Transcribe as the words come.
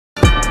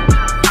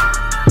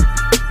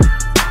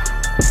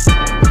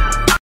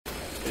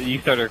you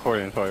started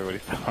recording, so everybody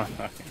stopped.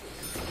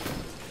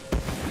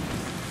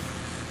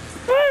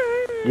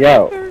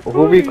 Yo,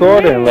 who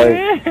recording?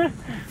 Like,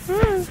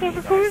 Stop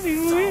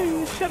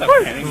recording. Shut up,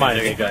 Kenny. My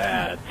nigga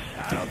ad.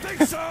 I don't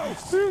think so.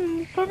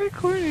 Stop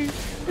recording.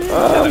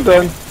 I'm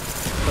done.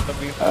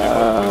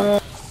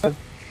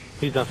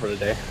 He's done for the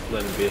day.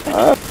 Let him be.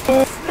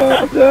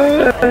 I'm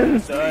done.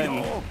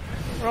 Done.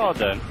 We're all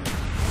done.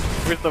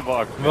 Where's the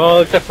box?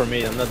 Well, except for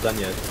me, I'm not done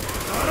yet.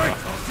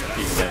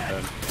 He's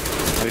done.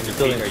 We're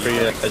still in free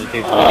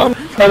education. I'm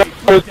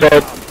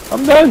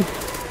done.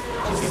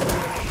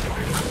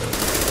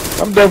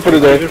 I'm done for the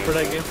day. Good for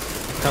that game?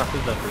 No,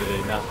 he's done for the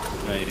day. No.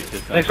 No, you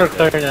just Thanks for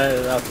clearing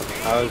that up.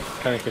 I was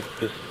kind of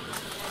confused.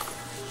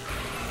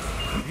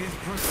 His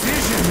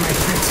precision, my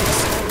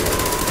princess.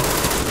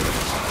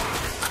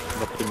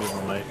 Let's give me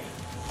my mic.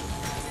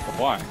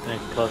 Why? And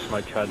plus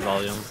my chat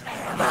volume.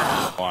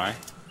 Why?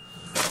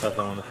 Because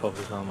I want to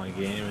focus on my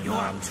game. And You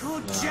are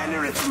too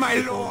generous, my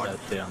lord.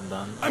 Let's say I'm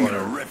done. I'm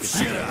gonna rip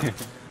shit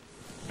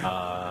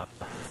up.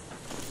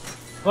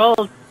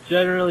 Well,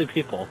 generally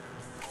people.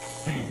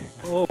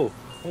 Oh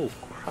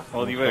crap.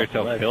 Well, you better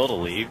tell Phil to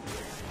leave.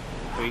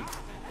 Wait.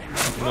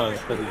 No,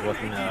 it's because he's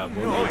watching a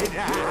movie.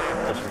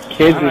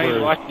 Kids He's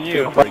watching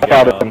you. fuck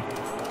out of him.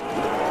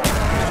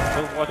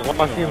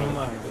 Watching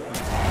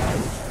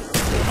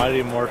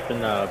Mighty Morphin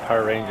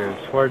Power Rangers,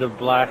 where the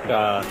black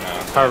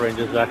Power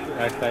Ranger is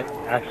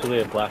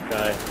actually a black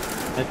guy,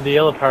 and the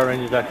yellow Power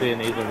Ranger is actually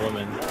an Asian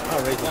woman.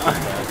 Oh, racist.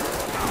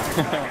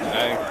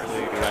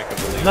 Actually, I can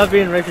believe I'm not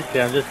being racist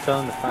here, I'm just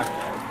telling the facts.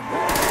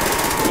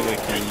 Wait,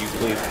 can you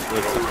please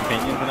list some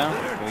opinions now?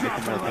 Can we get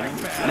some more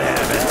opinions?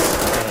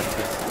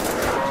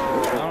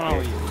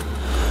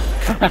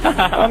 I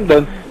don't know. I'm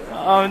done.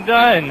 I'm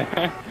done.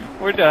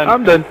 We're done.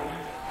 I'm done.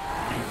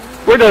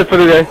 We're done for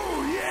the day.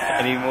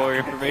 Any more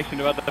information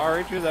about the Power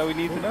Rangers that we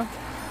need to know?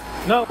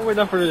 No, we're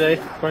done for the day.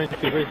 According to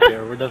Reise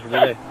here, we're done for the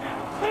day.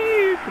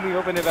 Hey, can we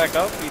open it back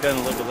up? Be done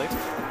a little bit later.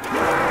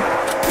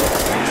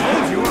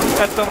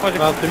 That's so much.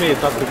 Well, to me,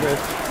 it's up to Grizz.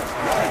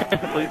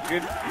 Please,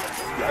 good.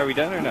 Are we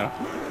done or no?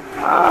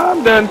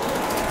 I'm done.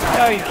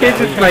 No, you Kids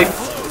just snipe.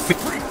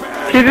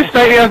 Kids just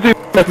snipe me on the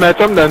deathmatch.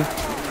 I'm done.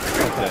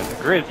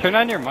 Grizz, turn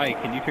on your mic.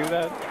 Can you do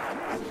that?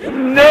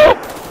 No.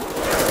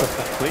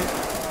 Please?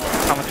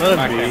 How much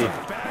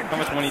How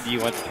much money do you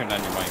want to turn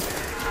on your mic?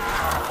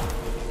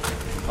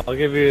 I'll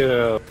give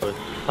you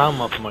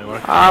some of my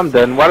work. I'm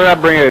done. Why did I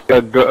bring a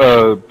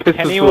pistol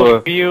Kenny to will a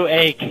give you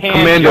a can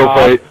commando job.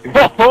 fight?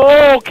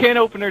 Oh, can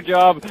opener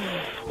job.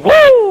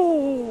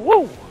 Woo!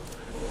 Woo!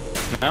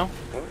 No?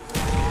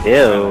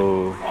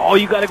 Ew. Oh,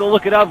 you gotta go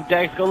look it up,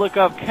 Dex. Go look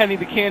up Kenny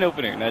the can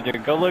opener. Now,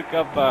 go look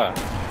up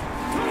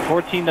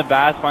 14 the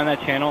Bass. Find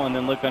that channel and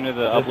then look under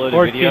the uploaded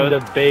 14 videos. 14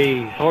 the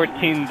base.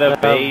 14 the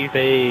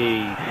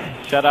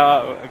base. Shut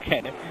up.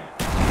 Kenny.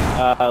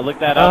 Look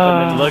that up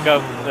and then look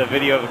up the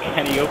video of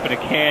Kenny open a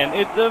can.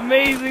 It's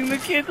amazing. The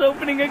kid's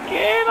opening a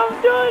can.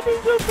 I'm done.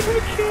 He's opening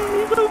a can.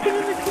 He's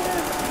opening a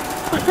can.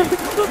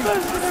 It's the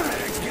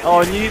best.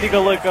 Oh, and you need to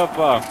go look up.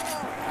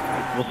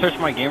 We'll search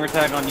my gamer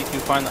tag on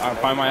YouTube. Find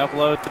my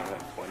upload.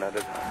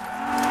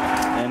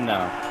 And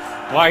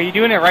why are you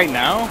doing it right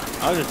now?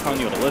 I was just telling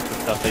you a list of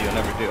stuff that you'll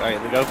never do. All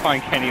right, go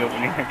find Kenny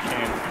opening a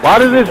can. Why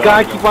does this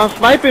guy keep on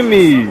sniping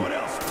me? I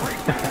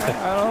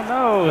don't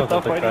know.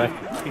 Stop fighting.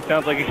 He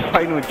sounds like he's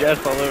fighting with Jess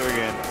all over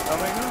again. Oh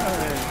my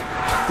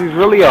god. He's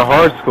really a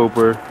hard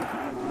scoper.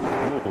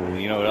 Ooh,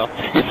 you know what else?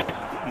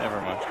 Never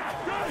mind.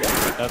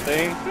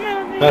 Nothing?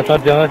 That's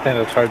not the only thing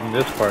that's hard in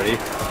this party.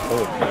 Oh,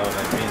 you know what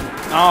I mean.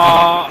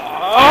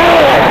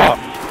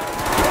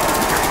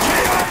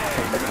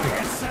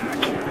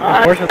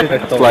 Unfortunately, I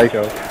stole the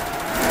joke. I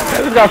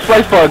just got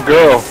sliced by a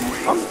girl.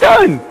 I'm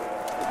done.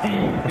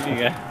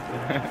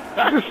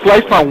 I just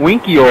sliced my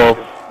winky off.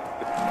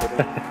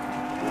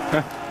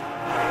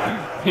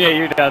 Yeah,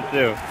 you're down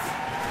too.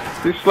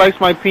 Just sliced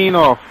my peen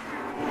off.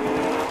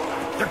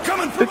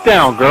 Sit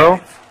down, girl.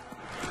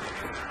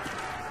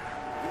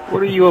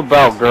 What are you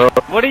about, girl?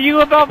 What are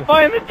you about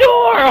buying the door?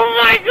 Oh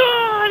my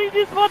god, he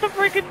just bought the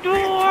freaking door.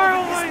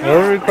 Oh my god.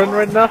 Are we recording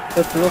right now?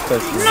 That's the real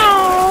question.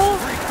 No,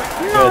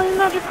 you're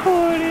not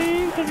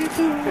recording because you're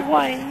too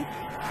white.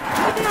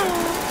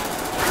 No.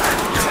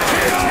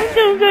 I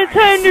don't got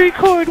time to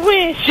record.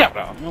 Where? Shut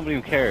up. Nobody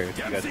even cares if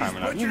you got time or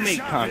not. You make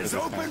time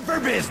for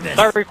this.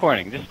 Start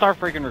recording. Just start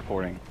freaking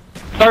recording.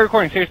 Start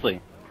recording,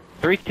 seriously.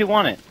 3, 2,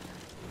 1 it.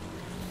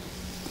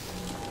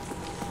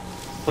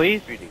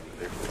 Please?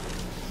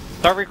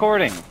 Start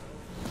recording.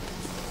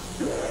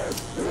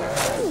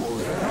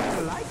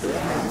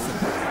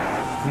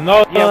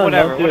 No, yeah,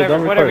 whatever,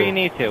 whatever you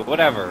need to,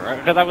 whatever.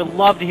 Because I would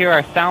love to hear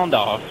our sound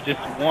off,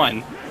 just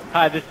one.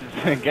 Hi, this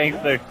is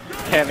Gangster,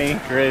 Kenny,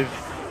 Grizz,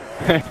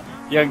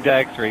 Young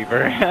Dex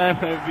Reaper.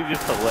 It would be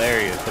just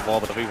hilarious if all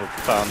the people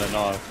sounding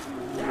off.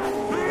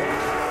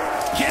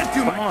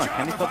 Come on,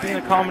 Kenny, stop being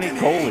a comedy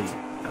goalie.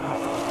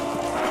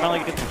 Finally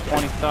get some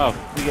funny stuff.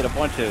 We get a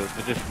bunch of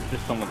just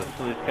some of the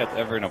silliest cats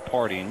ever in a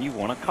party, and you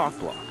want a cock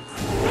block.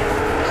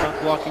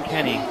 Cock blocking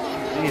Kenny.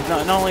 And he's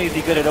not only is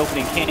he good at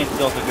opening cans,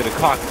 he's also good at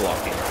cock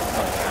blocking.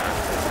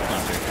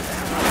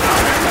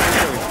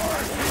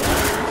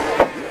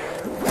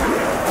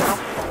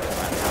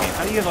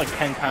 you have like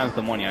 10 times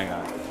the money I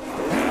got?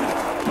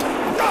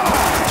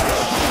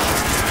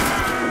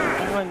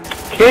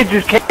 Kid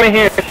just came in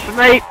here and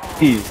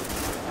sniped me.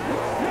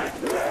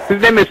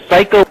 His name is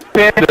Psycho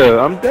Panda.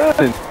 I'm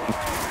done.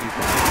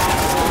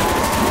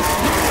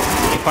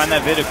 You find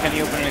that video of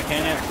Kenny opening a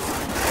can yet?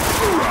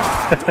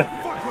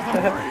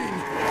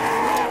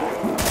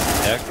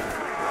 Dex?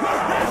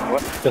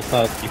 What? Just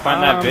not. You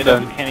find that video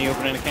of Kenny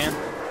opening a can?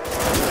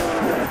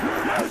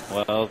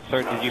 Well,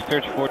 did you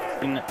search for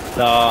the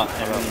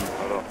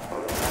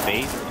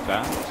base?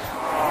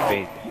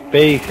 Base.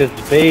 Base,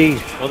 it's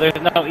base. Well,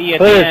 there's no E at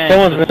the end.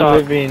 Someone's been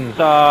living.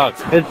 Suck.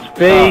 It's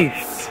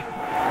base.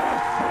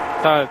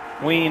 Suck.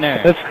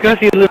 Wiener. That's because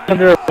he lives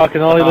under a rock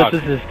and all he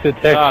listens is to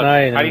Text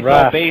 9 and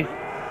rap.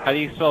 How do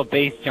you spell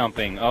base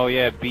jumping? Oh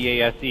yeah,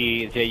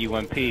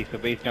 B-A-S-E-J-U-M-P, so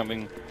base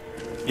jumping.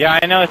 Yeah,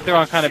 I know it's the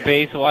wrong kind of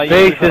bass. Well,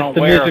 bass is the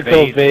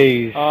musical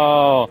bass.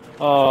 Oh,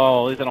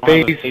 at least I don't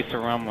have a bass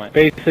around my...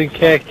 Bass and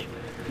kick.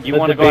 You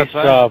want to go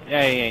outside?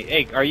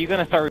 Hey, are you going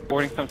to start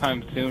recording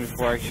sometime soon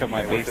before I shove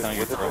my bass on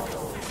your throat?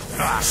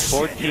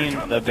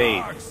 14, the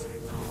bass.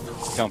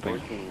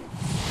 Jumping.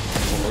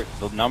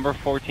 The number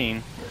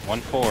 14,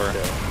 1-4,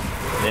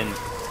 then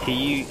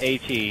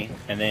T-U-H-E,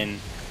 and then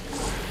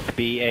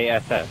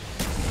B-A-S-S.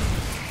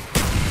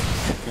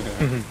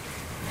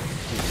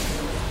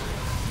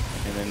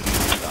 And then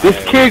this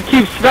kid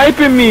keeps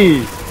sniping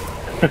me!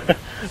 What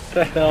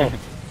the hell?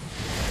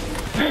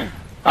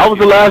 I was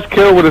the last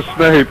kill with a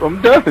snipe.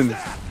 I'm done.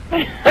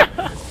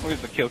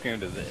 Where's the kill cam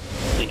to this?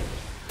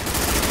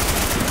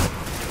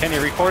 Can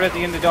you record at the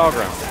end of dog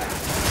round?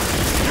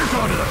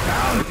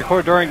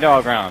 Record during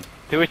dog round.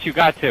 Do what you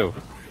got to.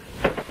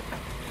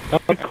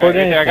 Don't record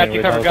anything. I got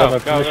you covered.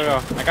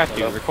 Go. I got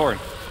you. Record.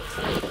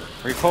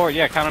 Record,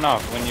 yeah, count it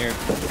off when you're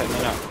setting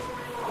it up.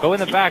 Go in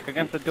the back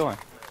against the door.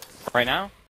 Right now?